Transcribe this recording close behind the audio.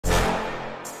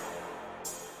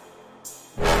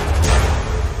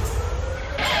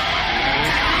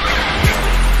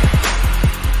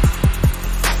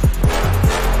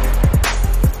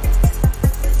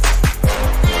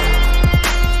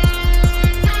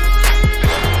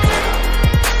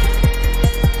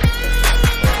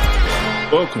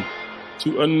welcome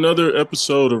to another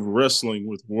episode of Wrestling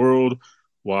with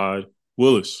Worldwide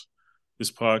Willis.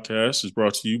 This podcast is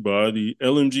brought to you by the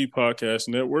LMG Podcast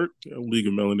Network, League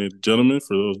of Melanated Gentlemen,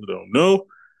 for those that don't know.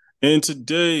 And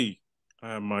today, I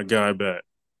have my guy back,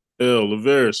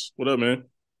 LaVeris. What up, man?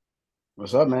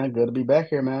 What's up, man? Good to be back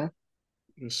here, man.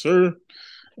 Yes, sir.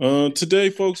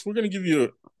 Today, folks, we're going to give you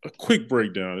a quick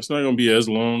breakdown. It's not going to be as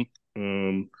long.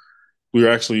 We're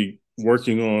actually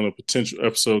working on a potential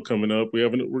episode coming up. We're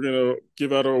going to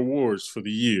give out our awards for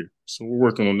the year. So we're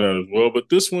working on that as well. But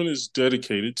this one is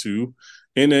dedicated to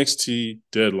NXT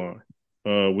Deadline,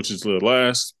 which is the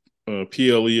last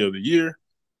PLE of the year.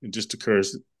 It just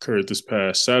occurred this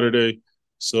past Saturday.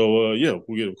 So,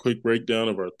 we'll get a quick breakdown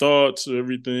of our thoughts,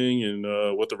 everything, and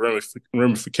what the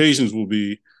ramifications will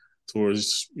be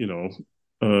towards,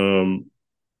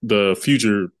 the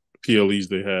future PLEs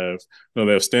they have. They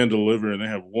have Stand Deliver and they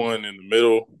have one in the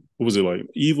middle. What was it, like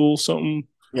Evil something?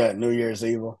 Yeah, New Year's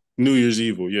Evil. New Year's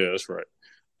Evil. Yeah, that's right.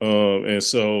 And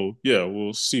so,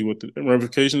 we'll see what the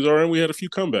ramifications are. And we had a few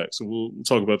comebacks, so we'll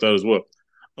talk about that as well.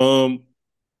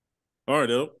 All right,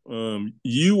 El.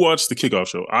 You watched the kickoff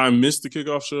show. I missed the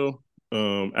kickoff show.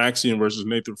 Axiom versus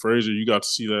Nathan Frazier. You got to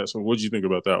see that. So what did you think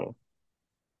about that one?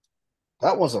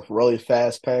 That was a really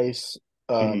fast-paced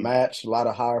Mm-hmm. match. A lot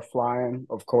of high flying,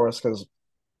 of course, because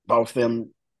both of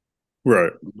them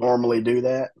Right. normally do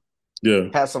that. Yeah.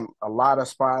 Had a lot of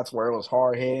spots where it was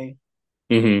hard hitting.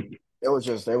 Mm-hmm. They were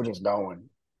just going,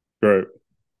 Right.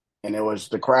 and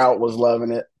the crowd was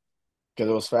loving it because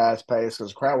it was fast-paced.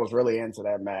 Because the crowd was really into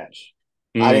that match.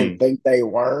 I didn't Mm. think they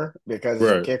were because it's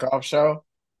a Right. kickoff show,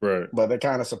 Right. but they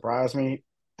kind of surprised me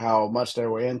how much they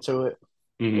were into it.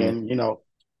 Mm-hmm. And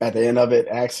at the end of it,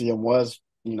 Axiom was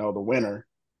the winner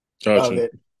of Gotcha.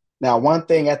 it. Now, one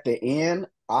thing at the end,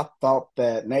 I thought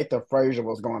that Nathan Frazier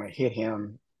was going to hit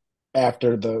him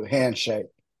after the handshake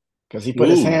because he put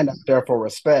his Ooh. hand up there for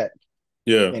respect,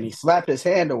 Yeah. and he slapped his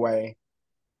hand away,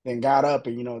 then got up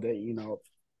and kind of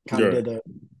Right. did the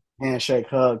handshake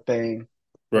hug thing.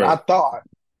 And I Right. thought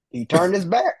he turned his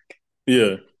back.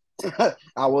 Yeah.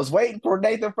 I was waiting for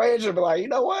Nathan Frazier to be like, you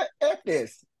know what, F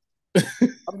this, I'm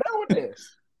done with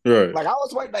this. Right. Like I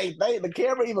was waiting, the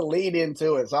camera even lead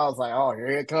into it, so I was like, "Oh, here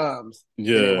it comes." Then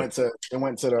Yeah. it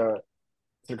went to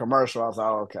the commercial. I was like,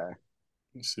 oh, "Okay,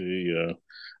 Let's see.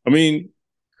 I mean,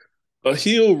 a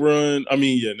heel run. I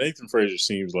mean, yeah, Nathan Frazier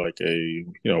seems like a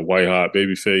white hot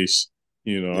baby face. I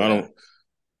yeah, don't.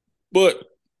 But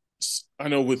I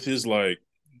know with his like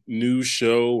news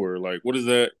show or like what is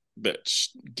that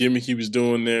gimmick he was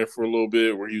doing there for a little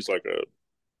bit where he was like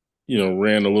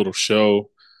ran a little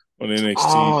show on NXT.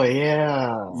 oh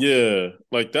yeah, Yeah,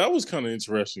 like that was kind of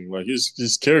interesting. Like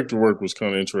his character work was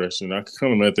kind of interesting. I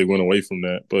kind of mad they went away from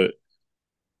that,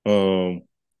 um,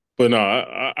 but no,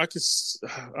 I could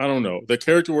I don't know. The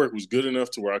character work was good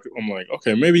enough to where I'm like,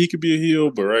 okay, maybe he could be a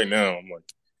heel, but right now I'm like,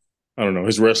 I don't know.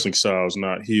 His wrestling style is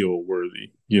not heel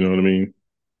worthy. You know what I mean?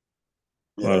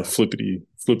 A lot of yeah."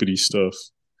 flippity stuff.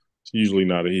 It's usually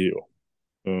not a heel.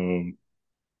 Um,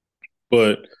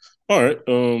 but all right.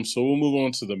 So we'll move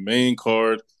on to the main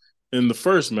card. In the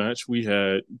first match, we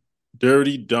had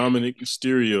Dirty Dominic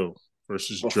Mysterio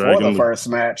versus Before the Dragon Lee. first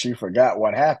match, you forgot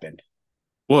what happened.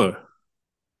 What?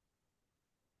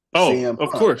 Oh, CM of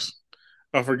Punk, course.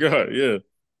 I forgot. Yeah.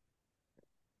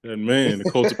 That man,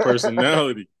 the cult of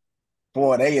personality.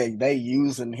 boy, they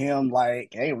using him like,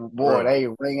 hey, boy, Bro. they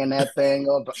ringing that thing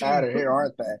up out of here,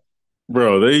 aren't they?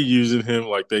 Bro, they using him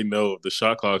like they know the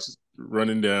shot clock's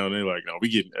running down. They're like, no, we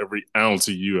getting every ounce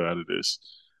of you out of this.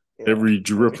 Yeah, Every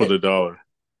drip of the dollar.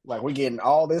 like we're getting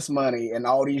all this money and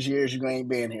all these years you ain't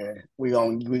been here. We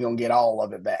gonna get all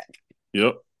of it back.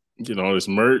 Yep. Getting all this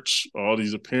merch, all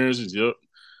these appearances. Yep.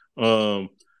 Um,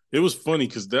 it was funny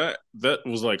because that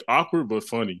was like awkward but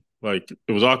funny. Like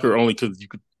it was awkward only because you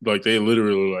could like they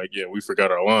literally like, yeah, we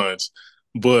forgot our lines.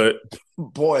 But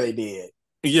Boy, they did.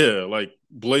 yeah, like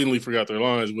blatantly forgot their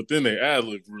lines, but then they ad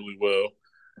libbed really well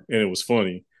and it was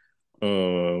funny.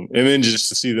 And then just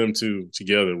to see them two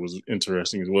together was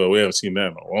interesting as well. We haven't seen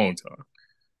that in a long time.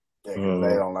 Yeah, because they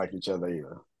Uh, don't like each other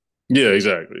either. yeah,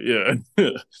 exactly. Yeah.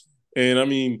 And I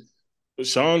mean,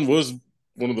 Sean was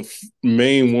one of the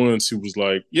main ones who was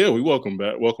like, "Yeah, we welcome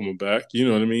him back." You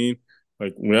know what I mean?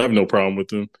 Like we have no problem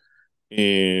with him.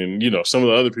 And some of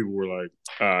the other people were like,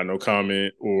 no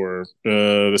comment, or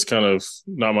that's kind of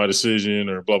not my decision,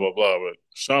 or blah blah blah. But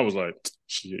Sean was like,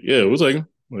 yeah, it was like, I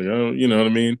don't, you know what I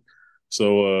mean?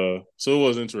 So it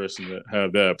was interesting to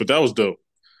have that, but that was dope.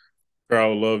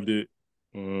 Crowd loved it.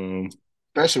 Um,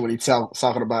 Especially when he's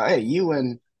talking about, hey, you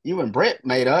and Brett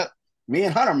made up, me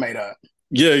and Hunter made up.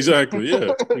 yeah, exactly.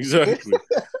 Yeah, exactly.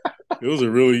 It was a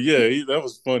really that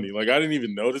was funny. Like I didn't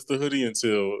even notice the hoodie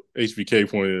until HBK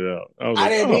pointed it out. I was I like,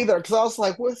 didn't oh either because I was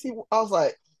like, what's he? I was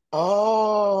like,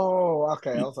 oh,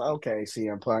 okay. I was like, okay,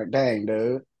 CM Punk, dang,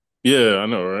 dude. yeah, I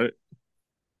know, right?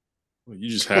 You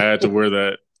just had to wear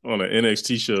that on an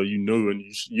NXT show. You knew and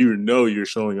you know you're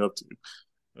showing up to.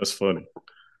 That's funny.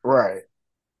 Right.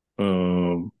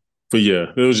 Um, but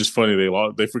yeah, it was just funny.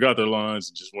 They forgot their lines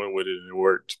and just went with it and it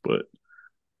worked. But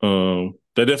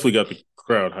that definitely got the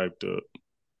crowd hyped up.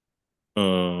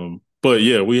 But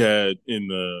yeah, we had in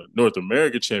the North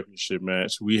America Championship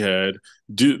match, we had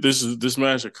this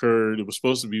match occurred. It was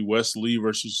supposed to be Wesley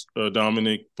versus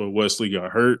Dominic, but Wesley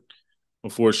got hurt,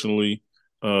 unfortunately.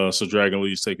 So Dragon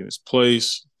Lee is taking his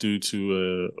place due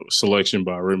to a selection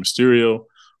by Rey Mysterio.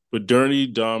 But Dirty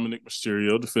Dominic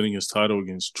Mysterio defending his title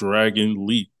against Dragon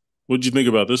Lee. What did you think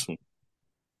about this one?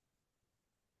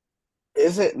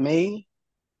 Is it me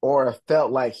or it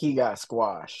felt like he got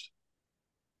squashed?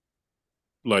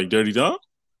 Like Dirty Dom?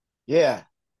 Yeah.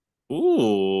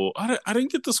 Ooh, I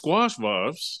didn't get the squash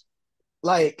vibes.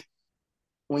 Like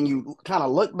when you kind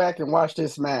of look back and watch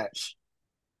this match,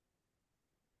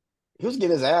 he was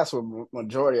getting his ass with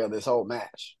majority of this whole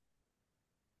match.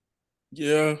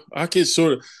 Yeah, I could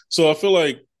sort of. So I feel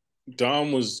like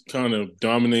Dom was kind of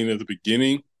dominating at the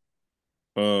beginning.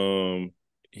 Um,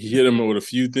 he hit him with a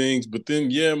few things, but then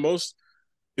most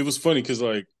it was funny because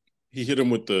like he hit him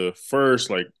with the first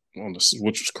like on the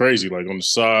which was crazy like on the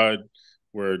side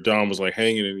where Dom was like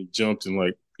hanging and he jumped and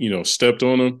like stepped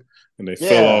on him and they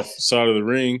fell Yeah. off the side of the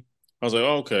ring. I was like,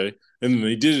 oh, okay, and then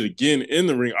they did it again in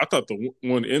the ring. I thought the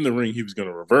one in the ring he was going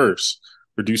to reverse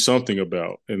or do something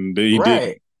about, and he didn't.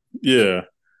 Right. Yeah.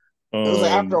 It was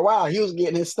like after Um, a while, he was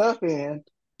getting his stuff in.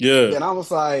 yeah, Then I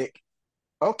was like,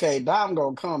 okay, Dom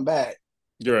gonna come back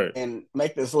you're right. and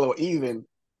make this a little even,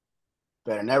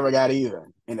 but it never got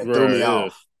even. And it threw Right, me yeah.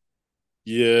 off.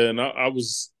 Yeah, and I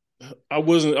was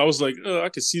like, I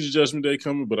could see the Judgment Day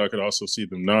coming, but I could also see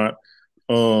them not.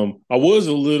 I was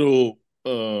a little,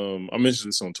 I mentioned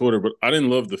this on Twitter, but I didn't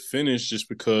love the finish just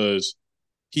because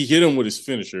he hit him with his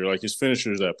finisher. Like his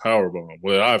finisher is that power bomb,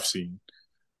 what I've seen.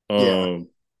 Yeah.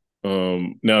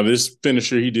 Um, now this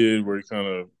finisher he did where he kind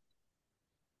of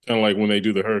like when they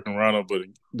do the Hurricane Rana, but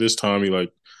this time he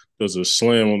like does a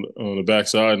slam on the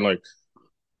backside and like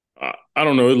I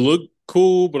don't know, it looked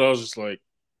cool, but I was just like,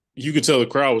 you could tell the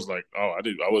crowd was like, "Oh,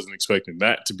 I wasn't expecting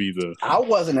that to be the I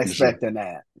wasn't finisher." expecting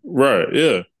that. Right?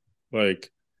 Yeah.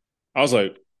 Like I was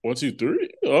like, 1, 2, 3.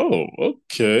 Oh,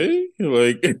 okay.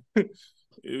 Like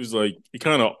it was like it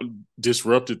kind of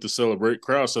disrupted the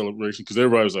crowd celebration because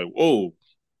everybody was like, "Whoa!"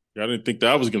 I didn't think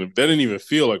that was gonna. That didn't even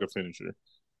feel like a finisher.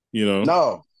 You know?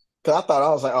 No. Cause I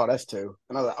was like, oh, that's two.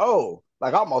 And I was like, oh,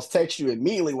 like I almost text you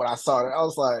immediately when I saw it. I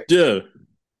was like, Yeah.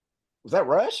 was that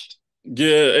rushed?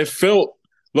 Yeah. It felt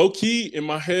low key in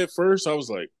my head first. I was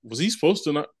like, was he supposed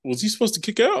to not? Was he supposed to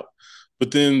kick out?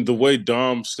 But then the way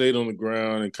Dom stayed on the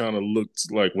ground and kind of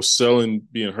looked like was selling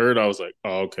being hurt, I was like,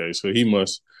 oh, okay, so he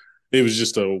must. It was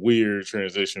just a weird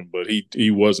transition, but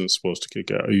he wasn't supposed to kick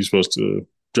out. He was supposed to.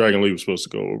 Dragon Lee was supposed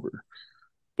to go over,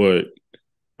 but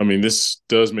I mean, this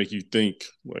does make you think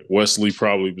like Wesley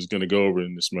probably was going to go over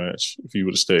in this match if he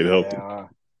would have stayed healthy. Yeah.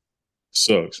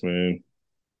 Sucks, man.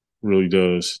 Really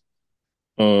does.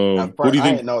 At What first, do you I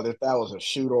think? didn't know that that was a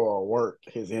shoot or a work,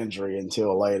 his injury,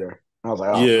 until later. I was like,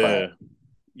 oh, crap. Yeah,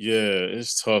 yeah,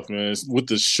 it's tough, man. With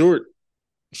the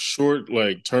short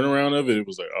like turnaround of it, it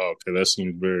was like, oh, okay, that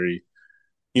seems very.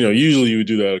 Usually you would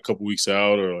do that a couple weeks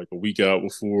out or like a week out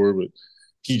before, but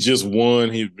he just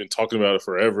won. He'd been talking about it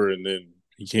forever, and then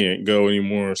he can't go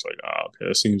anymore. It's like, oh, okay,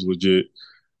 that seems legit.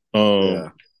 Um,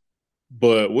 Yeah.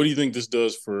 but what do you think this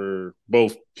does for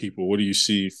both people? What do you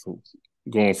see for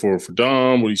going forward for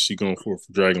Dom? What do you see going forward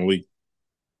for Dragon Lee?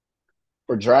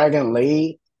 For Dragon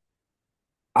Lee,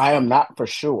 I am not for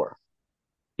sure.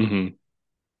 Mm-hmm.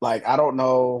 Like, I don't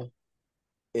know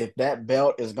if that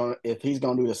belt is going to, if he's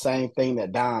going to do the same thing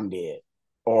that Dom did,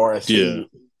 or is Yeah,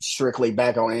 he strictly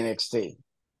back on NXT?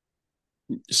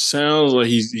 sounds like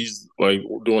he's like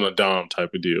doing a Dom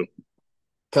type of deal.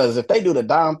 Because if they do the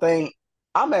Dom thing,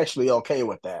 I'm actually okay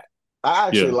with that. I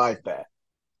actually Yeah, like that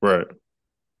right.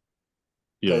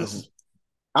 Yeah, because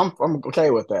I'm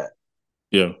okay with that.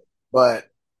 yeah, But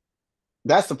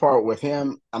that's the part with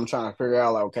him. I'm trying to figure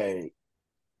out, like, okay,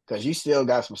 because you still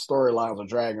got some storylines with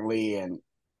Dragon Lee and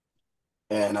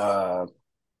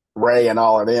Ray and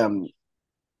all of them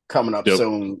coming up yep,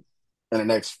 soon in the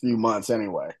next few months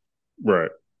anyway.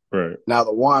 right, right. Now,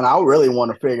 the one I really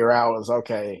want to figure out is,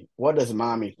 okay, what does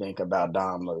mommy think about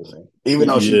Dom losing? Even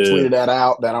though she Yeah, tweeted that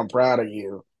out, that I'm proud of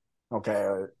you.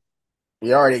 Okay,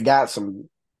 you already got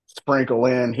sprinkle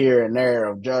in here and there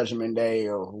of Judgment Day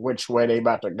or which way they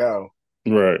about to go.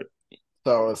 Right.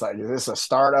 So it's like, is this a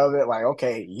start of it? Like,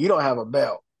 okay, you don't have a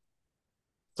belt,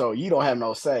 so you don't have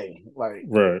no say. Like,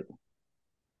 Right.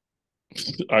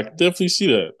 I definitely see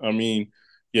that. I mean,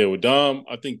 yeah, with Dom,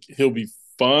 I think he'll be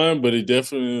fine, but it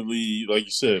definitely, like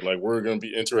you said, like we're gonna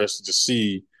be interested to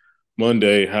see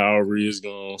Monday how Rhea is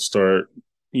gonna start,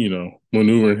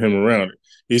 maneuvering him around.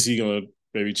 Is he gonna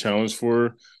maybe challenge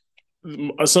for?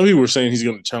 Some people were saying he's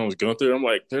gonna challenge Gunther. I'm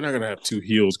like, they're not gonna have two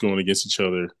heels going against each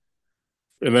other,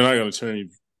 and they're not gonna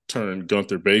turn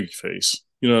Gunther babyface.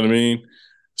 You know what I mean?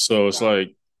 So it's nah,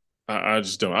 like I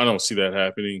just don't see that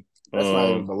happening. that's not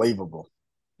even Um, believable.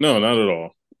 no, not at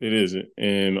all. It isn't.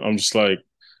 And I'm just like,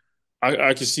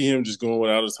 I can see him just going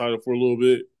without a title for a little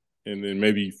bit, and then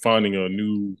maybe finding a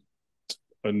new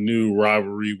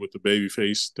rivalry with the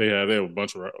babyface. They have a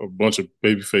bunch of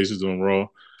baby faces on Raw.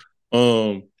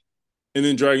 Um, and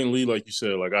then Dragon Lee, like you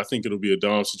said, like I think it'll be a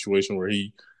Dom situation where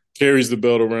he carries the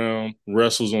belt around,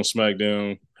 wrestles on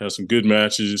SmackDown, has some good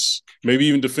matches, maybe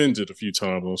even defends it a few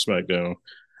times on SmackDown,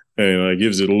 and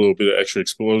gives it a little bit of extra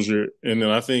exposure. And then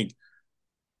I think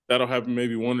that'll happen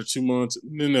maybe 1 or 2 months.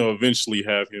 And then they'll eventually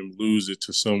have him lose it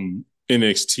to some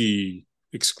NXT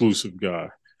exclusive guy.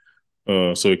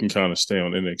 So he can kind of stay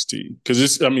on NXT.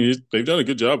 Because they've done a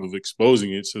good job of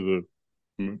exposing it to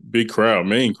the big crowd,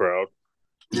 main crowd.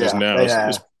 Just Yeah, now, they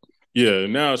have.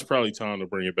 now it's probably time to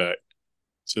bring it back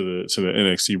to the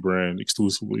NXT brand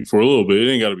exclusively for a little bit.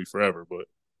 It ain't got to be forever,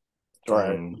 Right.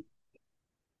 um,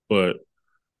 but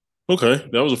okay,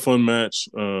 that was a fun match.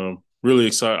 Really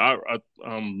excited.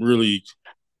 I'm really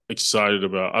excited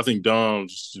about. I think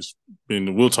Dom's just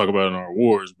been. We'll talk about it in our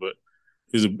awards, but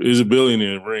his ability in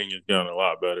the ring has gotten a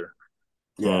lot better.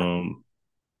 Yeah. Um,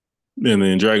 and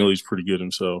then Dragon Lee's pretty good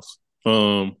himself.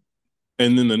 Um,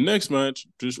 and then the next match,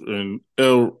 just and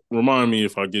El, remind me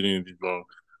if I get anything wrong.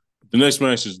 The next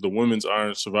match is the Women's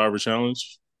Iron Survivor Challenge.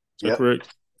 Is that Yep.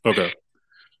 correct? Okay.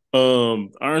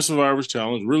 Iron Survivors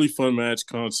Challenge, really fun match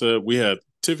concept. We had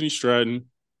Tiffany Stratton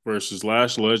versus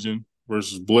Lash Legend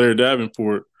versus Blair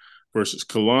Davenport versus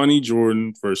Kalani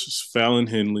Jordan versus Fallon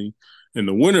Henley. And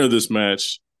the winner of this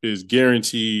match is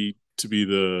guaranteed to be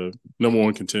the number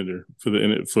one contender for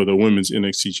the women's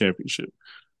NXT championship,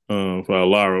 for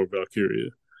Lara Valkyria.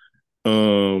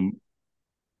 Um,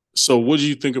 so what do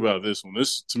you think about this one?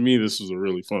 To me, this was a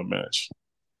really fun match.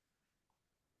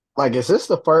 Like, is this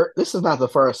the first? This is not the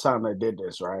first time they did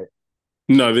this, right?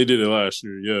 No, they did it last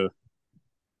year. Yeah.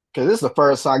 Because this is the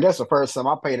first. I guess the first time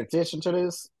I paid attention to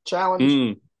this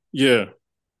challenge. Yeah.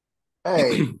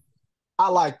 Hey, I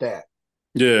like that.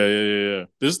 Yeah, yeah, yeah, yeah.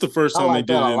 This is the first I time they like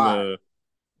did that it a in lot. the.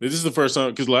 This is the first time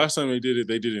because last time they did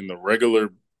it in the regular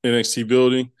NXT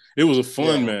building. It was a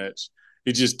fun Yeah. match.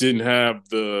 It just didn't have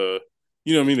the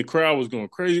crowd was going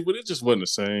crazy, but it just wasn't the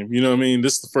same. You know what I mean?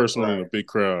 This is the first one in a Right. big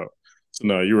crowd. So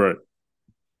no, you're right.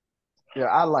 Yeah,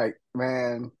 I like,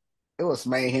 man, it was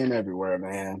mayhem everywhere,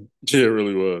 man. Yeah, it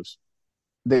really was.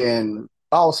 Then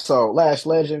also Lash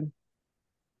Legend,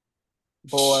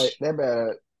 boy,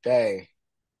 they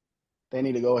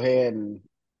need to go ahead and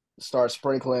start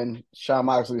sprinkling Shawn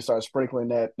Moxley start sprinkling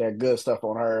that good stuff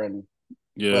on her and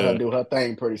let her Yeah, do her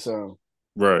thing pretty soon.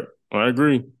 right. I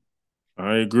agree.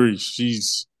 I agree.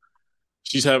 She's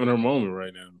having her moment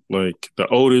right now. Like the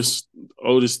Otis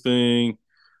thing.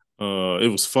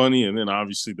 It was funny, and then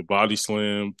obviously the body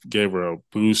slam gave her a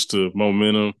boost of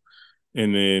momentum.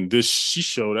 And then she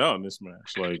showed out in this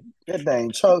match. Like, That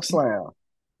dang choke slam.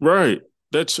 right.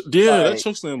 That Like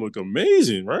chokeslam looked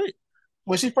amazing, right?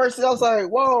 when she first I was like,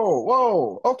 whoa,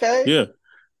 whoa, okay. Yeah,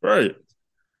 right.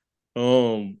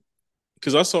 Um,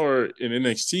 because I saw her in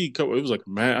NXT. It was like,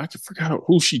 man, I forgot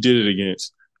who she did it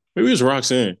against. Maybe it was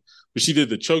Roxanne, but she did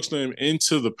the chokeslam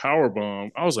into the power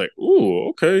bomb. I was like, ooh,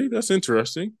 okay, that's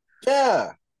interesting.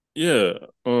 Yeah. Yeah.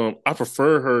 I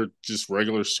prefer her just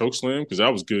regular chokeslam because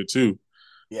that was good too.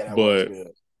 Yeah, that was But good.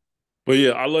 But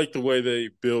yeah, I like the way they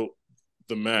built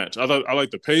the match. I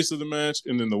like the pace of the match,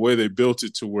 and then the way they built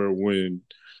it to where when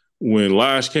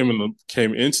Lash came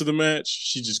into the match,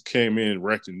 she just came in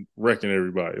wrecking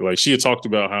everybody. Like she had talked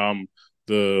about how I'm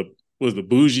the was the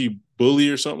bougie bully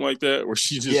or something like that, where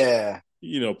she just Yeah.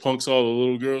 punks all the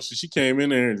little girls. So she came in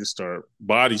there and just started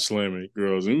body slamming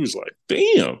girls, and it was like,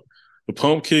 damn, the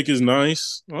pump kick is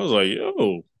nice. I was like,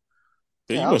 yo,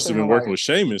 yeah, Yeah, you I was must have thinking been working like, with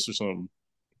Sheamus or something.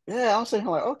 yeah, I was thinking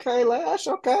like, okay, Lash,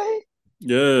 okay.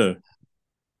 Yeah,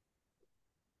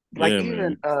 Like yeah, even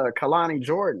man. Kalani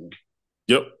Jordan,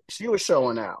 Yep. she was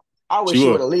showing out. I She wish she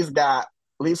would was. at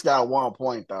least got 1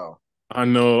 point though. I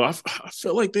know. I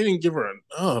felt like they didn't give her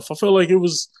enough. I felt like it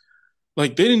was.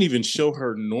 like they didn't even show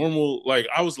her normal. Like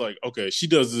I was like, okay, she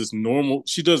does this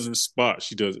spot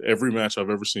she does every match I've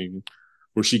ever seen,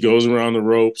 where she goes around the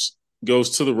ropes,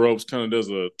 goes to the ropes, kind of does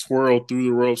a twirl through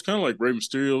the ropes, kind of like Rey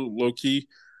Mysterio, low key.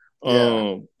 Yeah,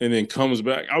 And then comes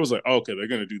back. I was like, okay, they're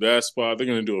gonna do that spot. They're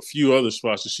gonna do a few other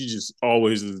spots that she just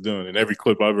always has done in every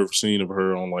clip I've ever seen of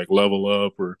her on like Level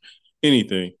Up or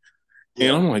anything.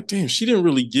 And yeah. I'm like, damn, she didn't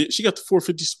really get. She got the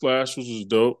 450 splash, which was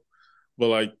dope, but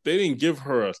like they didn't give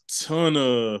her a ton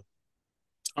of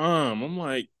time. I'm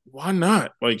like, why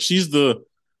not? Like she's the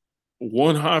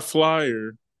one high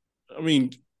flyer. I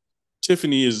mean,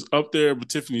 Tiffany is up there, but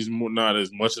Tiffany's not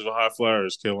as much of a high flyer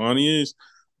as Kehlani is.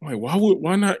 I'm like,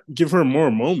 why not give her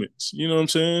more moments? You know what I'm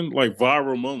saying? Like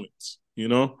viral moments. You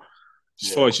know,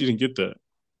 just felt Yeah. like she didn't get that.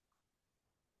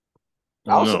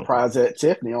 I I don't was know. surprised that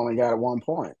Tiffany only got 1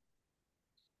 point.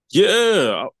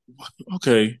 Yeah.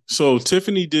 Okay. So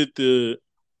Tiffany did the.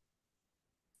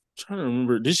 I'm trying to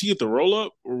remember. Did she get the roll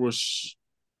up or was she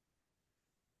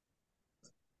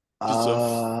just a?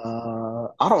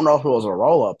 I don't know if it was a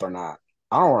roll up or not.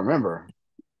 I don't remember.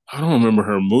 I don't remember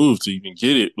her move to even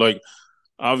get it. Like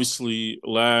obviously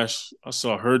Lash, I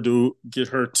saw her do get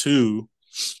her two,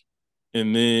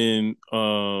 and then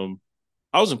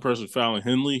I was impressed with Fallon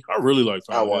Henley. I really like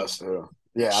I Fallon was Henley. too.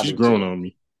 Yeah, I She's do grown too. on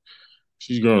me.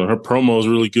 She's grown. Her promo is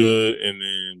really good, and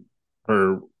then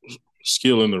her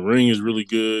skill in the ring is really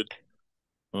good.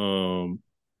 Um,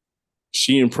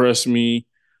 she impressed me.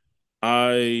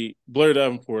 I Blair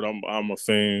Davenport. I'm a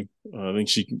fan. I think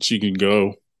she can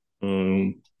go.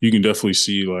 You can definitely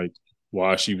see like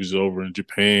why she was over in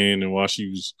Japan and why she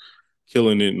was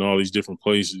killing it in all these different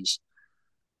places.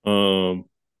 Um,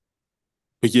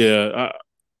 but yeah,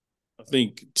 I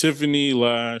think Tiffany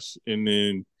Lash and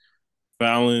then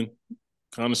Fallon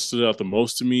kind of stood out the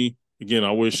most to me. Again,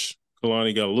 I wish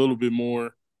Kalani got a little bit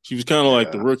more. She was kind of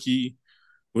like the Yeah. rookie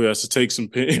who has to take some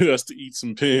pin, who has to eat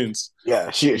some pins.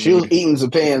 Yeah, she You know, was eating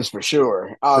some pins for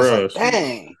sure. I was bruh, like,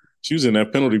 dang. she was in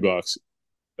that penalty box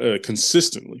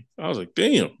consistently. I was like,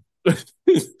 damn.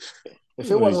 If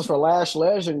it Like wasn't for Lash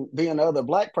Legend being the other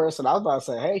black person, I was about to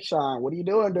say, hey Sean, what are you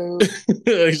doing, dude?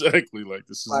 exactly, like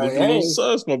this is Like, looking a little hey,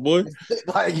 sus, my boy.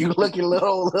 like you looking a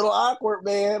little awkward,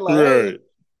 man. Like, Right,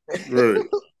 hey. right.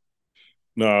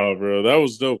 Nah, bro, that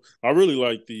was dope. I really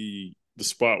like the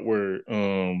spot where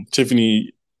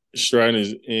Tiffany Stratton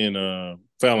is and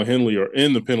Fallon Henley are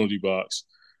in the penalty box.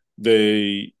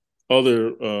 They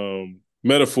other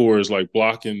metaphors like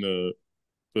blocking the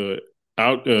the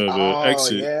Oh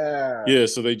exit. yeah. Yeah,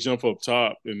 so they jump up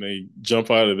top and they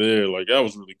jump out of there. Like that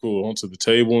was really cool onto the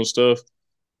table and stuff.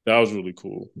 That was really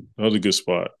cool. That was a good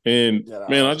spot. And Yeah, that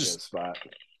man, was a good spot.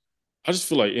 I just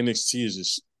feel like NXT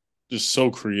is just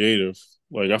so creative.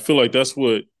 Like I feel like that's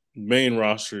what main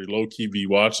roster low key be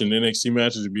watching NXT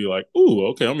matches and be like, ooh,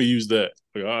 okay, I'm gonna use that.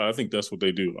 Like I think that's what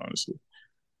they do, honestly.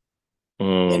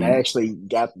 And they Um, actually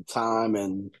got the time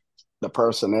and the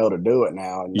personnel to do it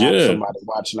now, and not yeah, somebody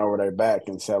watching over their back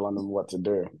and telling them what to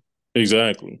do.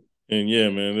 exactly. And yeah,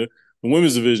 man, the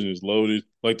women's division is loaded.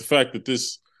 Like the fact that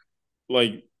this,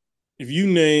 like,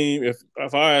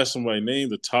 if I ask somebody name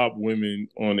the top women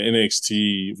on the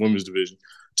NXT women's division,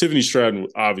 Tiffany Stratton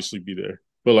would obviously be there.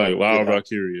 But like Laura Yeah,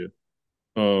 Valkyria,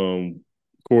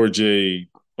 Cora Jade,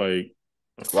 like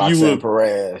a few Roxanne of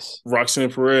Perez.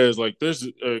 Roxanne Perez, like there's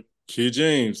Kid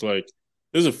James, like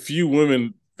there's a few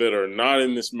women that are not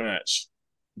in this match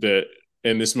that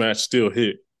and this match still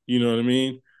hit. You know what I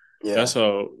mean? That's Yeah,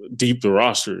 how deep the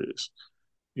roster is,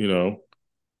 you know.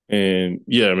 And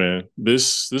yeah, man,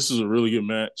 this is a really good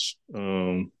match.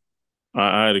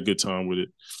 I had a good time with it.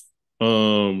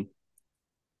 Um,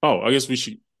 oh, I guess we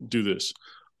should do this.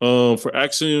 For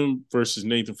Axiom versus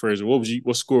Nathan Fraser,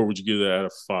 what score would you give that out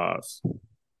of 5?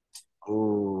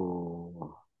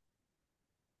 ooh,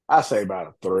 I say about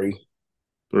a 3.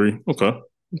 3? Okay.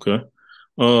 Okay.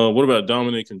 What about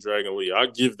Dominic and Dragon Lee? I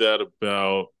give it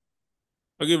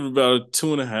about a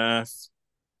 2.5.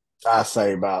 I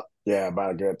say about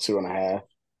a good 2.5.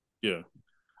 Yeah.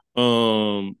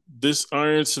 This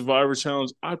Iron Survivor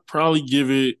Challenge, I'd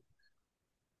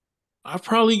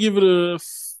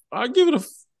give it a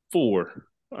 4.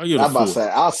 I give it a I'm about to 4. say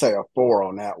I'll say a 4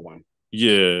 on that one,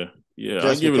 Yeah. Yeah.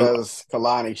 I just give it a because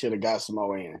Kalani should have got some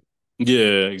more in.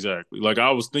 Yeah, exactly. Like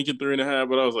I was thinking 3.5,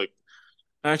 but I was like,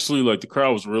 actually, like the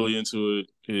crowd was really into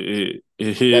it.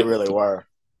 It They hit. really were.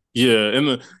 Yeah,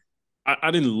 and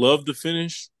I didn't love the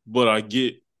finish, but I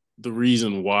get the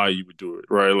reason why you would do it,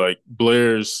 right? Like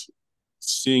Blair's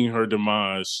seeing her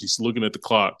demise. She's looking at the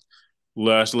clock.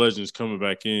 Lash Legend's coming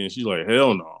back in. She's like,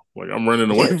 hell no. Like I'm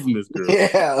running away from this girl.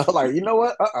 Yeah, like you know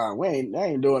what? We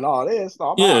ain't doing all this.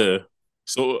 No, I'm out. Yeah.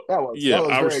 So That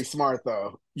was very smart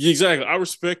though. yeah, exactly. I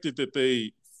respected that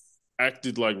they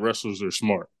acted like wrestlers are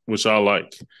smart, which I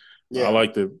like. I Yeah.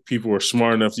 like that people are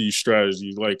smart enough to use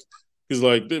strategies. Like, because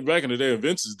like back in the day, of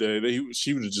Vince's day,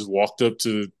 she would have just walked up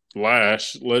to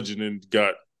Lash Legend and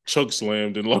got choke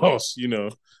slammed and lost.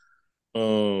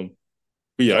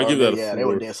 But yeah, I give that a They would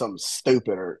 4. have did something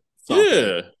stupid or something.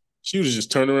 Yeah, she would have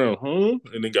just turned around, huh,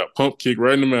 and then got pump kicked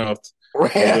right in the mouth,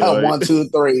 and then like, 1, 2,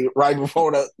 3, right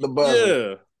before the buzzer.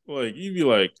 yeah, like you'd be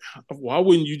like, why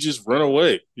wouldn't you just run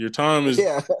away? Your time is,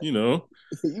 Yeah,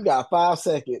 you got 5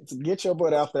 seconds. Get your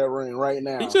butt out that ring right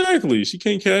now. exactly. She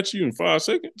can't catch you in 5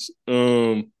 seconds.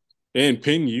 And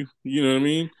pin you. You know what I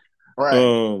mean? Right.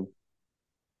 Um,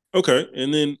 okay.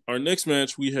 And then our next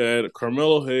match we had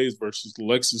Carmelo Hayes versus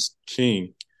Lexis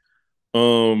King.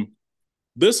 Um,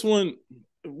 this one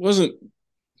it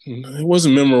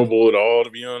wasn't memorable at all, to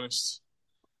be honest.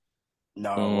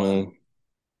 No, it wasn't. Um,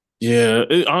 yeah,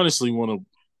 it honestly one of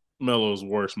Melo's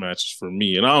worst matches for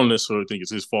me, and I don't necessarily think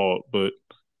it's his fault, but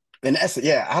And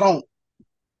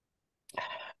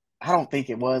I don't think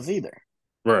it was either.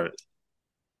 right,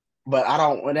 But I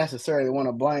don't necessarily want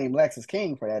to blame Lexus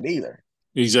King for that either.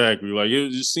 exactly. Like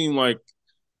it just seemed like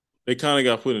they kind of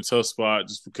got put in a tough spot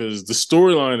just because the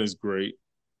storyline is great,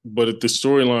 but if the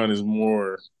storyline is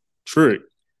more trick,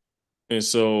 and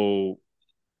so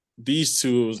these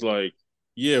two it was like,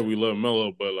 yeah, we love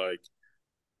Melo, but like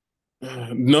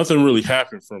nothing really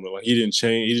happened from it. Like he didn't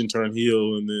change, he didn't turn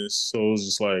heel in this, so it was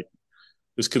just like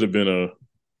this could have been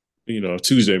a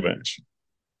Tuesday match.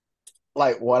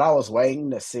 Like what I was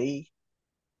waiting to see,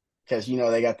 because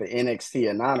they got the NXT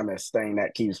Anonymous thing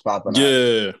that keeps popping up.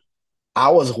 Yeah,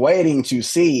 I was waiting to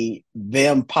see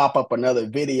them pop up another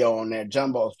video on that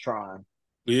Jumbotron.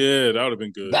 yeah, that would have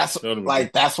been good. That would have been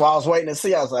good. That's what I was waiting to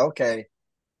see. I was like, okay,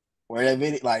 where that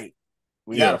video? Like,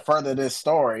 we got to Yeah, further this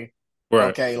story. right,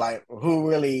 Okay, like who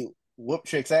really whooped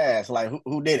Trick's ass? Like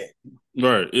who did it?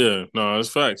 right. Yeah, no, it's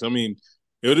facts. I mean,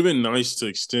 it would have been nice to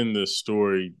extend the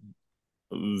story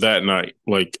that night.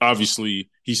 Like obviously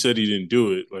he said he didn't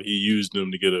do it. Like he used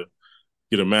them to get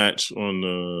a match on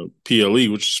the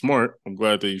PLE, which is smart. I'm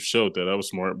glad they showed that. That was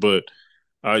smart. But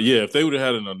yeah, if they would have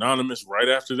had an anonymous right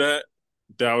after that,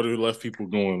 that would have left people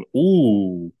going,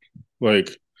 ooh, like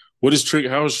what is Trick?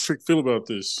 How does Trick feel about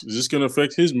this? Is this going to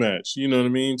affect his match? You know what I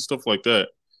mean? Stuff like that.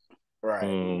 Right.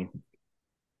 Um,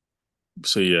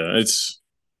 so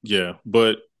yeah,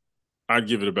 but I'd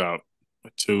give it about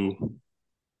a 2.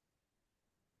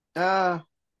 Uh,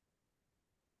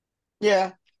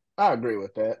 yeah, I agree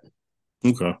with that.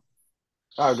 Okay.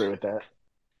 I agree with that.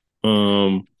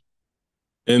 Um,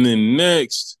 and then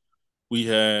next we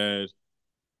had,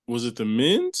 was it the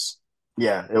men's?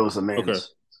 Yeah, it was a Okay.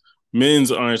 men's.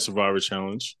 Men's Iron Survivor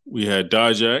Challenge. We had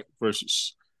Dijak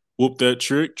versus Whoop That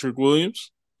Trick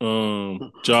Williams.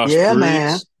 Josh Yeah,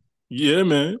 man. Briggs. Yeah,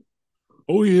 man.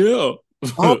 Oh yeah.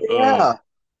 Oh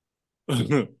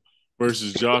yeah.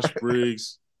 Versus Josh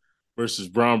Briggs versus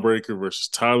Braun Breaker versus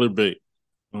Tyler Bate.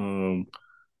 Um,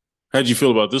 how'd you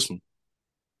feel about this one?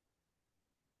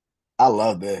 I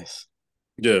love this.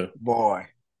 Yeah. Boy.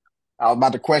 I was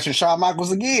about to question Shawn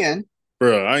Michaels again.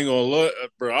 Bro, I ain't gonna lie,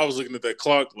 bro. I was looking at that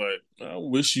clock like, I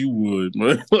wish you would,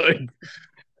 man. Like,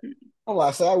 Oh,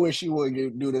 I said, I wish you would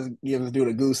give us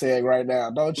the goose egg right now.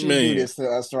 Don't you do man, this to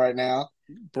us right now.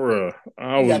 bro,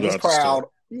 I You was got this about to crowd. start.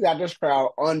 You got this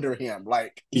crowd under him.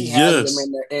 Like he has them Yes,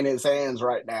 in his hands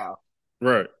right now.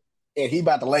 right, And he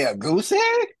about to lay a goose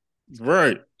egg?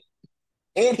 right.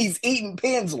 And he's eating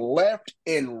pins left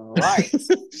and right.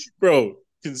 Bro,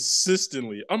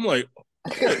 consistently.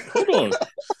 Hold on.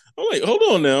 I'm like, hold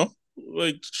on now.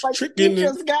 Like, Like he tricking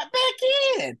it. just got back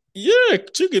in. Yeah,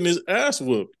 chicken his ass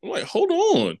whooped. I'm like, hold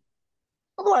on.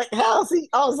 I'm like, how's he?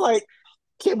 I was like,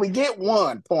 can we get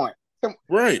 1 point?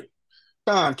 Right,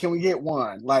 Don, can we get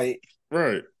one? Like,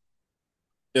 right.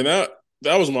 And that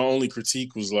was my only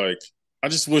critique was like, I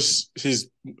just wish his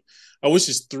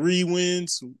 3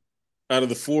 wins out of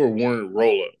the 4 weren't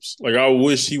roll ups. Like I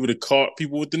wish he would have caught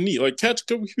people with the knee, like catch a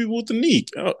couple people with the knee.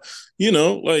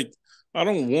 Like I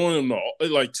don't want him to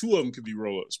like 2 of them could be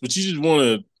roll ups, but you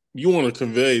want to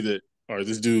convey that all right,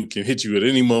 this dude can hit you at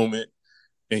any moment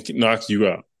and can knock you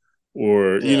out,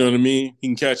 or you know yeah. what I mean. He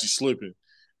can catch you slipping.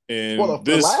 Well, And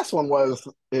the this, last one was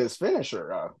his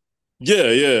finisher.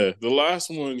 yeah, the last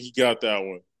one he got that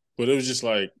one, but it was just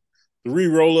like 3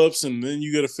 roll ups and then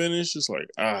you got to finish. It's like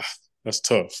that's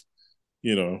tough,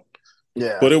 you know.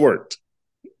 Yeah. But it worked.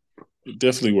 It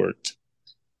definitely worked.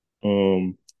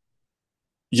 Um,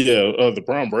 yeah, the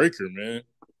Brown Breaker, man.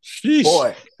 Sheesh,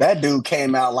 Boy, that dude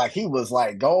came out like he was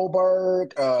like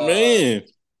Goldberg, man.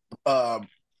 uh,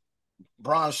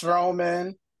 Braun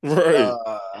Strowman. Right.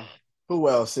 Uh, who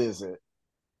else is it?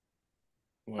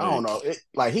 I don't Like, know.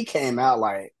 Like he came out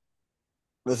like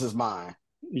this is mine.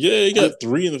 yeah, he And got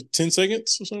 3 in 10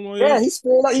 seconds or something like yeah, that. he's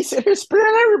spearing. He's sitting here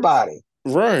spearing everybody.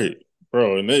 Right,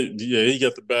 bro. And yeah, he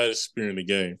got the baddest spear in the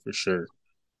game for sure.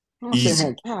 I'm sitting Easy.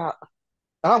 here.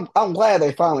 God, I'm glad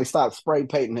they finally stopped spray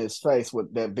painting his face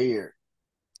with that beard.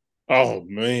 Oh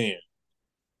man,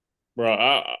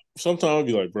 bro. Sometimes I'll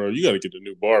be like, bro, you got to get a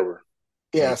new barber.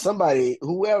 Yeah, Like, somebody,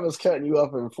 whoever's cutting you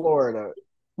up in Florida,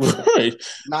 right?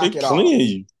 They knock it off. playing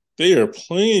you. They are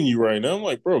playing you right now. I'm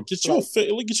like, bro, get your Like,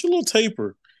 look, get your little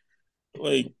taper.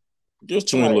 Like, your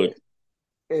joint look like,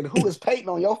 and who is painting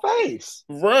on your face?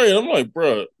 right. I'm like,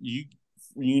 bro, you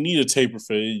need a taper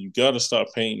fade. You got to stop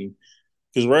painting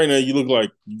because right now you look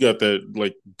like you got that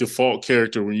like default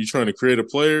character when you're trying to create a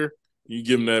player. You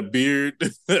give him that beard,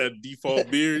 that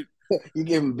default beard. You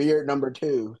give him beard number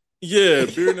two. Yeah,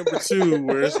 beard number two,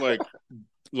 where it's like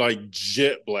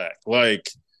jet black,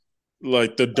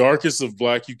 like the darkest of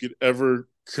black you could ever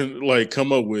like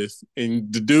come up with,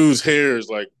 and the dude's hair is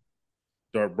like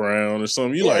dark brown or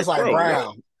something. You Yeah, it's like, like bro, what?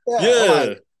 brown. Yeah,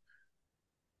 Yeah,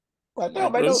 like that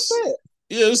don't like make bro, no sense.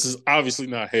 yeah, this is obviously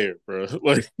not hair, bro.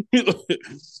 Like, like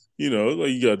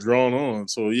you got drawn on.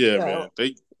 So yeah, Yeah, man,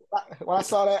 they. when I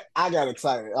saw that, I got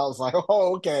excited. I was like,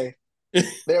 oh, okay,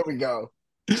 there we go.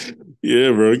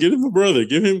 Yeah, bro, get him a brother.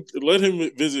 Let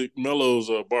him visit Mello's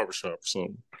barbershop or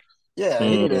something. Yeah,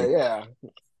 he Uh, did. Yeah,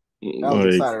 I was like,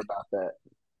 excited about that.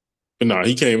 but nah,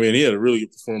 he came in. He had a really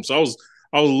good performance. I was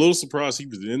a little surprised he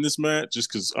was in this match just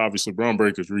because obviously Braun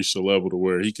Breaker's reached a level to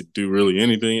where he could do really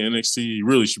anything in NXT. He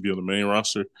really should be on the main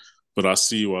roster, but I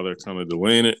see why they're kind of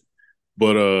delaying it.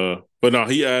 But now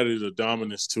he added a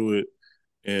dominance to it,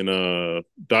 and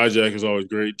Dijak is always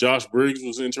great. Josh Briggs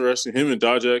was interesting. Him and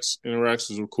Dijak's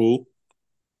interactions were cool.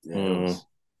 Yeah, it Uh, was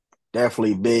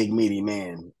definitely big, meaty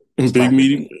man Big slapping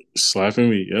me. meeting, slapping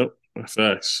me. Yep,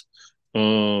 facts.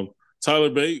 Um, Tyler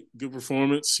Bate, good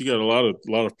performance. He got a lot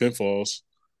of pinfalls.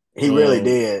 He really Um,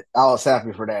 did. I was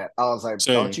happy for that. I was like,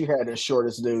 don't Same you have the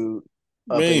shortest dude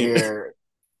up in man. here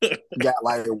got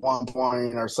like 1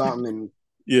 point or something? And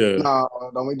Yeah,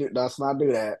 no, don't we do? Let's not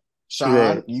do that.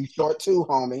 right, Sean, you short too,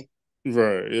 homie.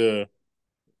 right. Yeah,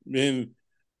 man.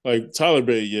 Like Tyler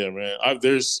Bate, yeah, man. I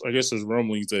guess there's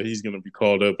rumblings that he's gonna be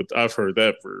called up, but I've heard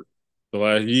that for the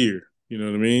last year. You know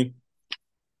what I mean?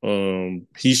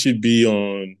 He should be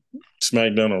on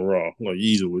SmackDown or Raw, like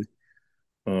easily.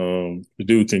 The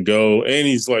dude can go, and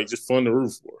he's like just fun to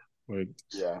root for. Like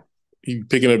Yeah. he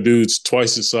picking up dudes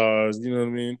twice his size. You know what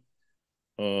I mean?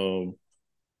 Um,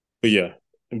 but yeah,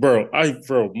 bro,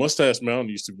 Mustache Mountain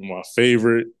used to be my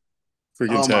favorite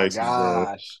freaking Oh my tag team, bro.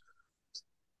 gosh.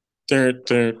 Dun,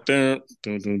 dun, dun,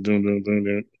 dun, dun, dun, dun, dun,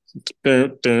 dun.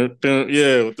 Dun, dun, dun.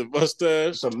 Yeah, with the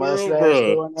mustache The twirl, mustache bro.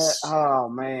 doing that. Oh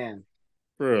man.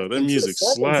 Bro, that And Chris music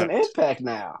Seven's an slapped. impact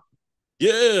now.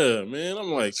 Yeah, man.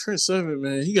 I'm like, Trent Seven,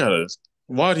 man, he got a.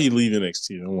 Why'd he leave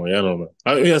NXT? I'm like, I don't know.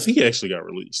 I think he actually got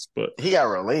released, but He got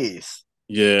released.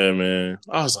 yeah, man.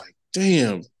 I was like,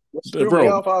 damn, Which threw me bro.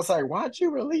 off. I was like, why'd you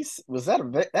release? Was that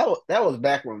that was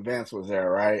back when Vince was there,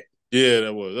 right? Yeah,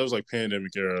 that was like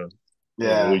pandemic era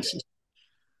Yeah. releases.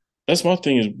 That's my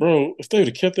thing is, bro. If they would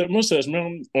have kept that mustache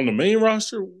man on the main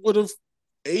roster, would have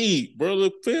ate, bro.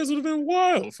 The fans would have been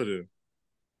wild for them.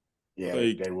 Yeah,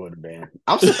 Like, they would have been.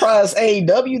 I'm surprised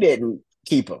AEW didn't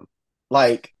keep him.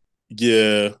 Like,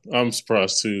 yeah, I'm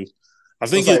surprised too. I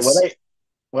it's think like, it's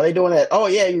were they doing that? Oh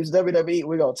yeah, use WWE.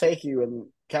 We're gonna take you and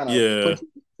kind of yeah,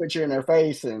 put you in their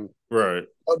face and right.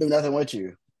 don't do nothing with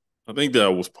you. I think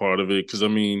that was part of it because I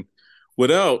mean,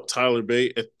 without Tyler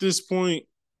Bate at this point,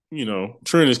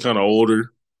 Trent is kind of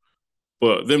older,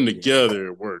 but them Yeah. together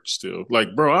it works still.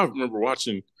 Like, bro, I remember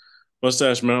watching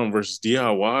Mustache Mountain versus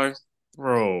DIY,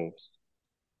 bro.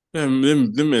 Them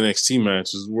NXT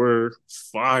matches were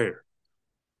fire.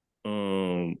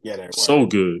 Yeah, they So were.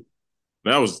 good.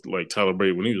 That was like Tyler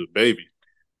Bate when he was a baby.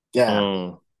 Yeah,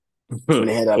 Um, when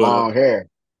they had that but long hair.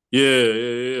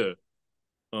 yeah.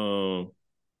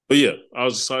 But yeah, I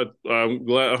was excited. I'm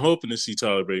glad. I'm hoping to see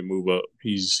Tyler Bate move up.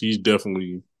 He's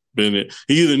definitely been it.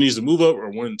 He either needs to move up or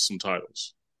win some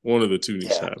titles. One of the two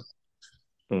needs to Yeah, happen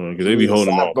because he they be needs to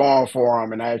holding him stop off. going for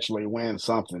him and actually win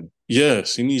something.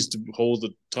 Yes, he needs to hold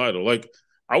the title. Like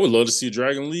I would love to see a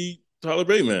Dragon League Tyler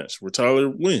Bate match where Tyler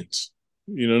wins.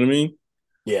 You know what I mean?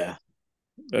 Yeah,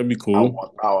 That'd be I cool. would,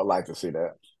 I would like to see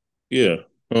that. Yeah.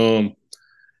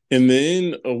 And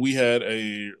then we had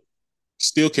a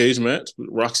steel cage match with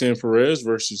Roxanne Perez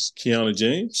versus Kiana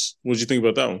James. What did you think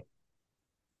about that one?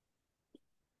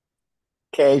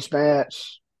 Cage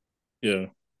match. Yeah.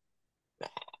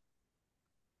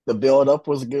 the build up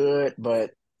was good,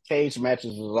 but cage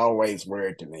matches was always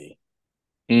weird to me.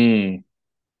 Mm,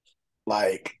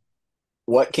 Like,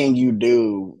 what can you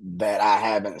do that I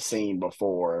haven't seen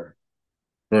before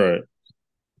right,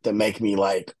 to make me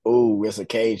like, ooh, it's a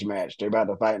cage match. They're about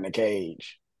to fight in a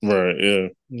cage. right. Yeah,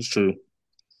 it's true.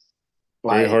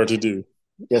 Very hard Like, to do.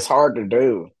 it's hard to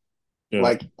do.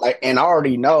 Yeah, And I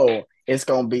already know it's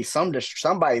gonna be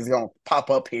somebody's gonna pop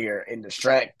up here and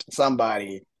distract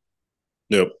somebody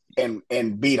yep,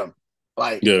 and beat them.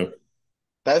 Like, yeah,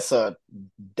 that's a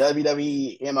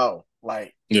WWE MO.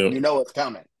 Like, yeah. you know it's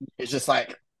coming. It's just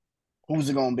like, who's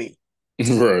it gonna be?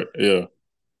 Right, yeah.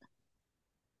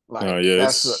 Like, Yeah,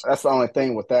 that's the only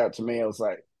thing with that to me. It was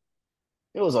like,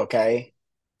 it was okay.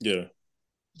 yeah,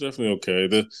 definitely okay.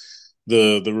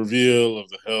 The reveal of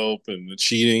the help and the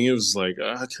cheating, it was like,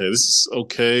 okay, this is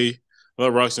okay. I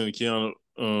thought Roxanne and Keanu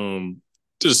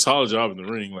did a solid job in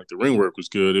the ring. Like the ring work was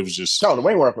good. It was just, No, the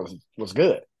ring work was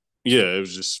good. yeah, it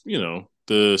was just,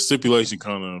 the stipulation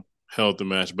kind of held the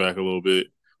match back a little bit.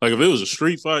 Like if it was a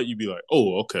street fight, you'd be like,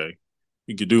 oh, okay,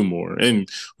 we could do more. And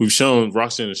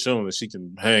Roxanne has shown that she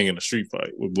can hang in a street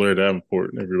fight with Blair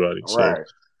Davenport and everybody. So, Right.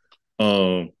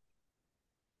 um,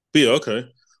 but yeah, okay.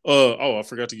 I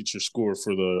forgot to get your score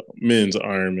for the men's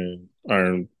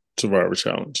Iron Survivor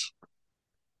Challenge.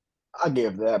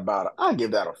 I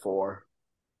give that a 4.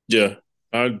 Yeah,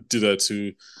 I do that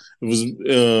too. It was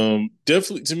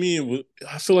definitely to me.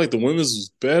 I feel like the women's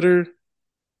was better,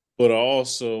 but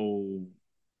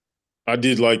I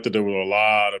did like that there were a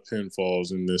lot of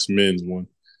pinfalls in this men's one.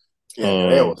 Yeah,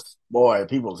 cause it Um, was boy,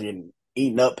 people was getting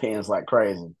eating up pins like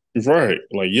crazy. right,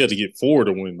 like you had to get four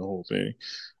to win the whole thing.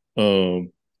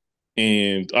 Um,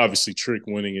 and obviously Trick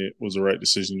winning it was the right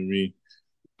decision to me.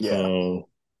 Yeah. Um,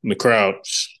 and the crowd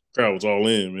was all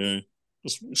in, man.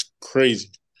 It's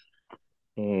crazy.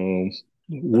 Um,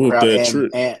 The whoop crowd that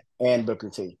Trick. and Booker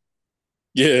T.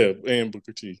 Yeah, and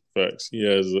Booker T. Facts. He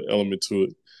has an element to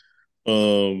it.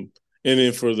 And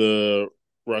then for the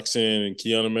Roxanne and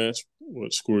Kiana match,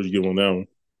 what score did you give on that one?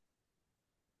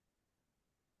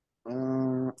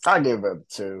 I give it a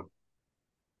 2.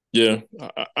 Yeah,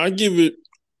 I give it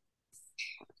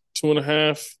two and a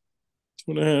half,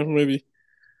 maybe.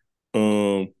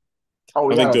 Um, Oh,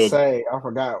 we I think gotta the say, I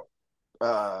forgot.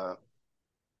 Uh,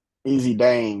 Easy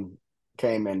Dane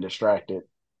came in distracted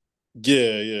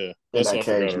yeah. in That's that I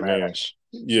forgot cage her name. match.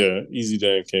 Yeah, Easy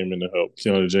Dane came in to help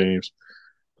Kiana James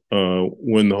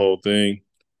win the whole thing.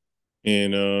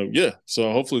 And yeah,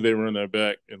 so hopefully they run that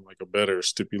back in like a better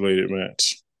stipulated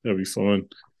match. That'd be fun.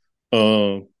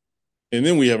 Um, and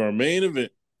then we have our main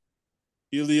event: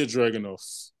 Ilya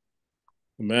Dragunov,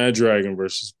 the Mad Dragon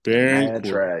versus The Baron Mad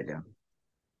Corbin. Dragon.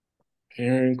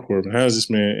 Baron Corbin. How does this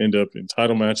man end up in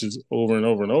title matches over and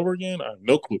over and over again? I have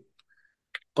no clue.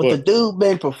 But the But dude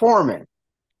been performing.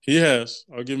 he has.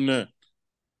 I'll give him that.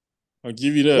 I'll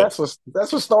give you that.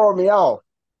 That's what's throwing me off.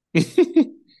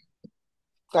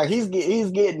 Like he's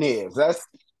getting his. That's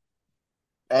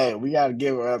hey, we got to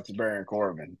give it up to Baron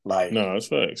Corbin. Like No, it's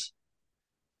facts.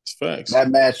 It's facts. that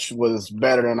match was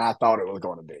better than I thought it was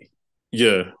going to be.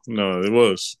 Yeah, no, it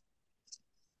was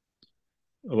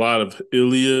a lot of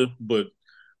Ilya, but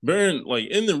Baron, like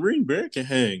in the ring, Baron can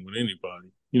hang with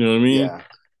anybody. You know what I mean? Yeah,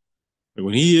 Like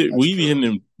that's we be hitting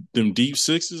true. them deep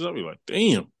sixes, I'll be like,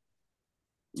 damn.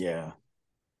 Yeah,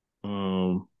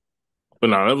 Um, but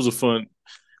no, that was a fun.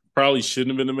 Probably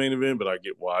shouldn't have been the main event, but I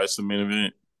get why it's the main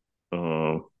event.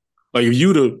 Like if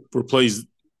you'd have replaced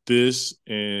this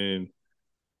and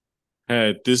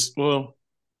had this, well,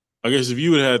 I guess if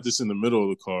you would have had this in the middle of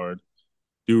the card,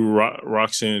 do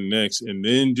Roxanne next, and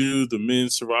then do the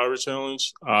men's Survivor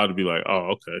Challenge, I'd be like,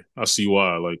 oh, okay, I see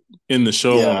why. Like in the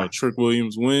show on yeah. a Trick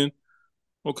Williams win,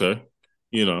 okay,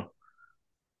 you know.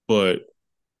 But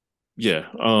yeah,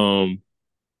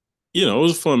 it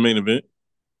was a fun main event.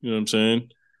 You know what I'm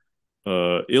saying?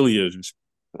 Ilya just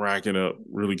racking up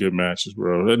really good matches,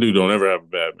 bro. That dude don't ever have a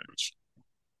bad match.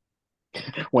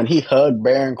 When he hugged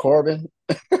Baron Corbin,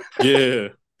 Yeah,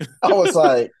 I was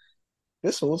like,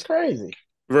 this was crazy.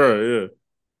 right. Yeah,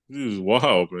 this is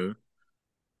wild, man.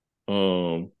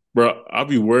 Bro, I'll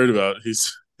be worried about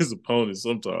his opponent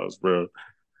sometimes, bro.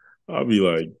 I'll be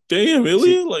like, damn, She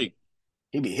Ilya, like,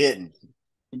 he be hitting.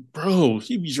 bro,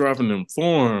 he be dropping them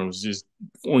forearms just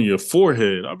on your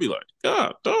forehead. I'll be like,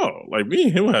 God, dog, like me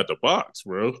and him had to box,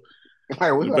 bro.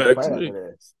 Like we The got to back, fight after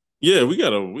this. yeah, we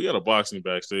got a boxing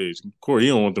backstage. Corey, he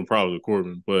don't want them problems with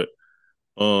Corbin, but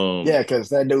Yeah, um, because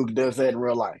that dude does that in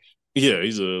real life. yeah,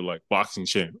 he's a like boxing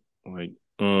champ, like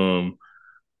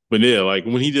but yeah, like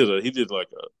when he did like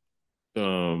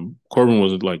Corbin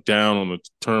was like down on the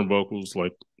turnbuckles,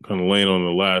 like kind of laying on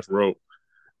the last rope.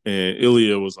 and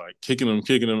Ilya was like kicking him,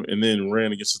 and then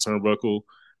ran against the turnbuckle,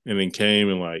 and then came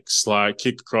and like slide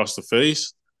kicked across the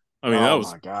face. I mean, that Oh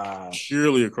was my gosh.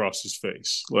 purely across his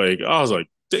face. Like I was like,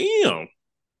 damn,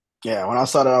 Yeah, when I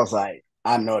saw that, I was like,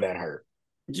 I know that hurt.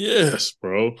 yes,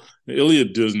 bro. Ilya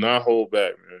does not hold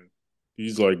back, man.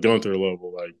 He's like Gunther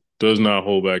level, like does not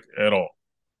hold back at all.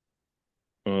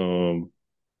 Um,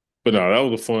 but no,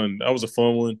 that was a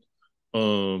fun one.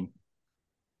 Um,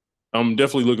 I'm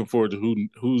definitely looking forward to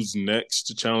who's next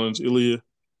to challenge Ilya.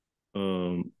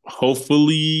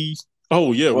 Hopefully.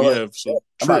 Oh yeah, we Well, have yeah, so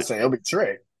I'm about to Trick. say it'll be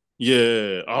Trick.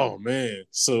 Yeah. Oh man.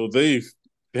 So they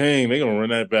gonna run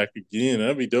that back again.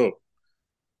 That'd be dope.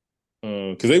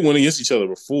 Because they went against each other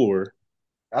before.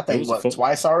 I It think was a what fun.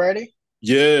 twice already.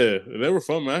 Yeah, they were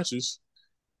fun matches.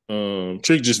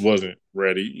 Trick just wasn't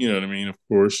ready. You know what I mean? Of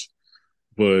course,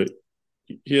 but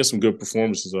he had some good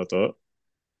performances. I thought.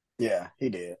 Yeah, he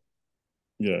did.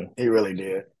 Yeah. He really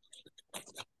did.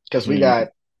 Because And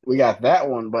we got that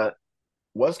one, but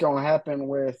what's going to happen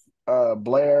with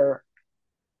Blair?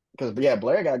 Because yeah,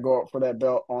 Blair got to go up for that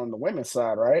belt on the women's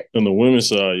side, right? on the women's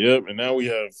side, yep. And now we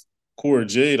have Cora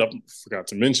Jade. I forgot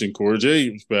to mention Cora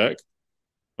Jade was back.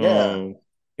 Yeah, Um,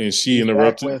 and she she's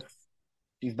back interrupted. with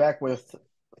she's back with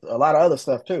a lot of other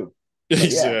stuff too. But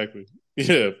yeah, Exactly.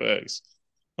 Yeah, facts.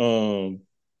 Um,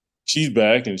 she's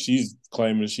back and she's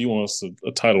claiming she wants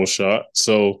a title shot.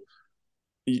 So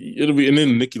it'll be, and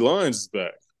then Nikki Lyons is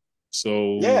back. So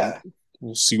yeah,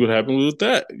 we'll see what happens with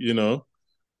that.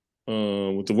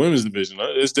 With the women's division,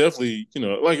 it's definitely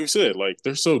like you said, like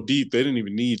they're so deep they didn't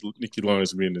even need Nikki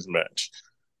Lyons to be in this match.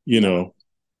 You no, know,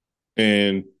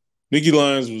 and Nikki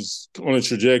Lyons was on a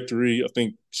trajectory. I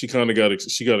think she kind of got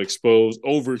exposed,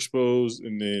 overexposed,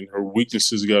 and then her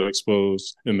weaknesses got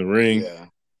exposed in the ring. yeah,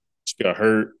 She got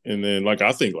hurt, and then like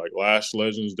I think like Lash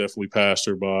Legends definitely passed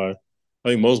her by. I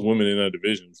think most women in that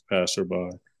division passed her by.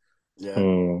 yeah.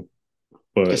 Um,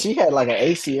 Because but she had like an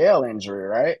ACL injury,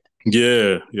 right?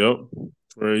 yeah, yep,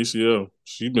 for ACL,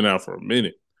 she's been out for a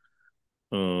minute.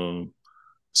 Um,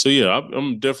 so yeah,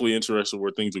 I'm definitely interested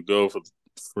where things will go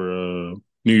for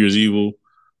New Year's Evil.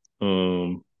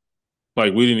 Um,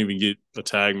 Like we didn't even get a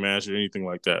tag match or anything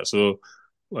like that. So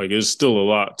like it's still a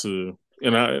lot to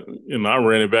and I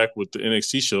ran it back with the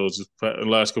NXT shows the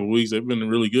last couple of weeks. They've been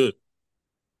really good.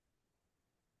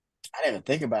 I didn't even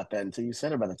think about that until you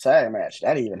said about the tag match.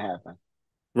 That even happened.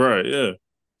 Right, yeah.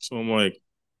 So I'm like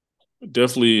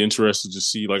definitely interested to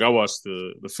see. Like I watched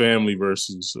the family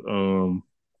versus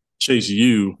Chase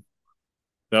U.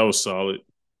 That was solid.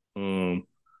 Um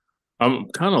I'm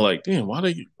kind of like, damn, why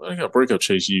they gotta break up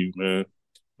Chase U, man?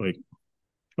 Like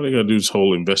why they gotta do this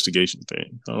whole investigation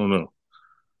thing? I don't know.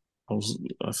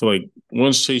 I feel like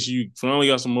once Chase U finally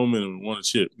got some momentum and won a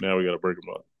chip, now we got to break them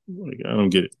up. Like I don't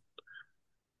get it.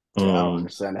 Yeah, I don't Um,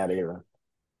 understand that either.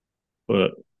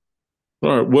 but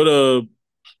all right,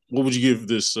 what would you give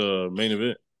this main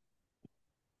event?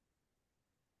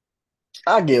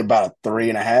 I'll give about a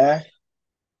 3.5.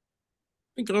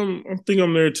 I think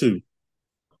I'm there too.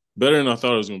 Better than I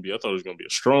thought it was gonna be. I thought it was gonna be a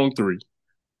strong three.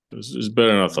 It's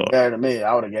better than I thought. Better than me.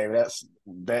 I would have gave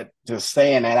that just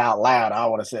saying that out loud. I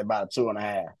would have said about a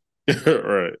 2.5.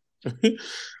 Right.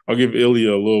 I'll give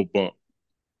Ilya a little bump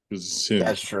because it's him,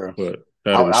 That's true. but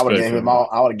out of I would have respect gave for him him. all.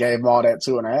 I would have gave him all that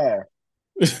 2.5.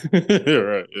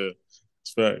 Right. Yeah.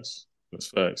 It's facts. That's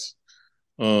facts.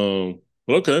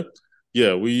 But okay.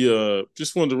 Yeah, we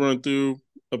just wanted to run through,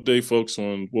 update folks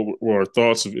on what were our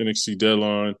thoughts of NXT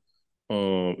Deadline.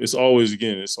 It's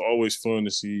always fun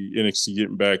to see NXT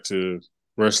getting back to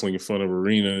wrestling in front of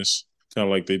arenas, kind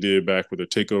of like they did back with their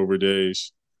takeover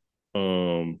days.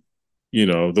 Um,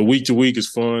 the week to week is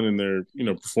fun in their,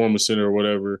 performance center or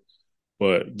whatever.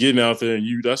 But getting out there and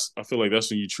I feel like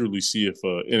that's when you truly see if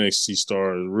a NXT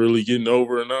star is really getting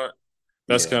over or not.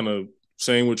 That's Yeah, kind of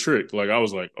same with Trick. Like I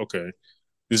was like, okay,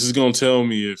 this is gonna tell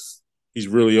me if he's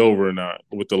really over or not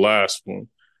with the last one,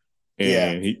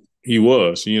 yeah. and he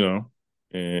was,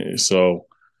 and so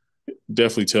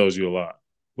definitely tells you a lot.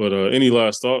 But any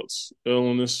last thoughts, El,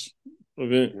 on this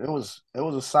event? It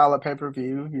was a solid pay per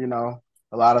view.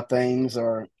 A lot of things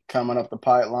are coming up the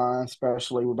pipeline.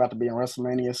 Especially we're about to be in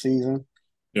WrestleMania season.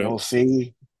 Yep, We'll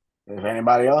see if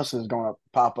anybody else is going to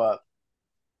pop up.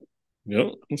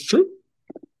 yep, it's true.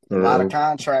 A lot of Or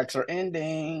contracts are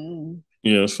ending.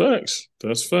 yeah, it's facts.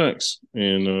 That's facts.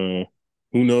 And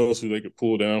who knows who they could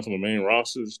pull down from the main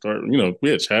roster to start? We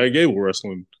had Chad Gable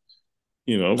wrestling,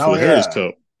 for Oh the Heritage yeah,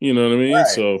 Cup. You know what I mean? right.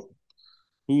 So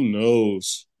who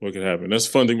knows what could happen? That's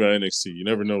the fun thing about NXT. You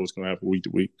never know what's going to happen week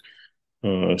to week.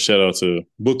 Shout out to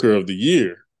Booker of the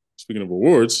Year. Speaking of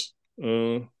awards,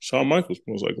 Shawn Michaels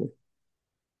most likely.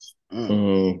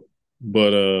 Mm.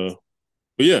 But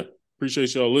yeah,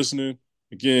 appreciate y'all listening.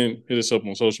 Again, hit us up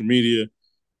on social media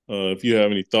if you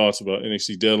have any thoughts about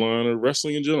NXT Deadline or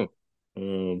wrestling in general.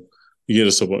 You get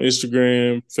us up on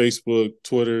Instagram, Facebook,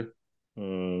 Twitter,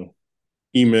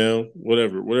 email,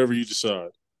 whatever you decide,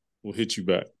 we'll hit you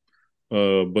back.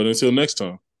 But until next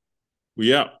time,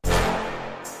 we out.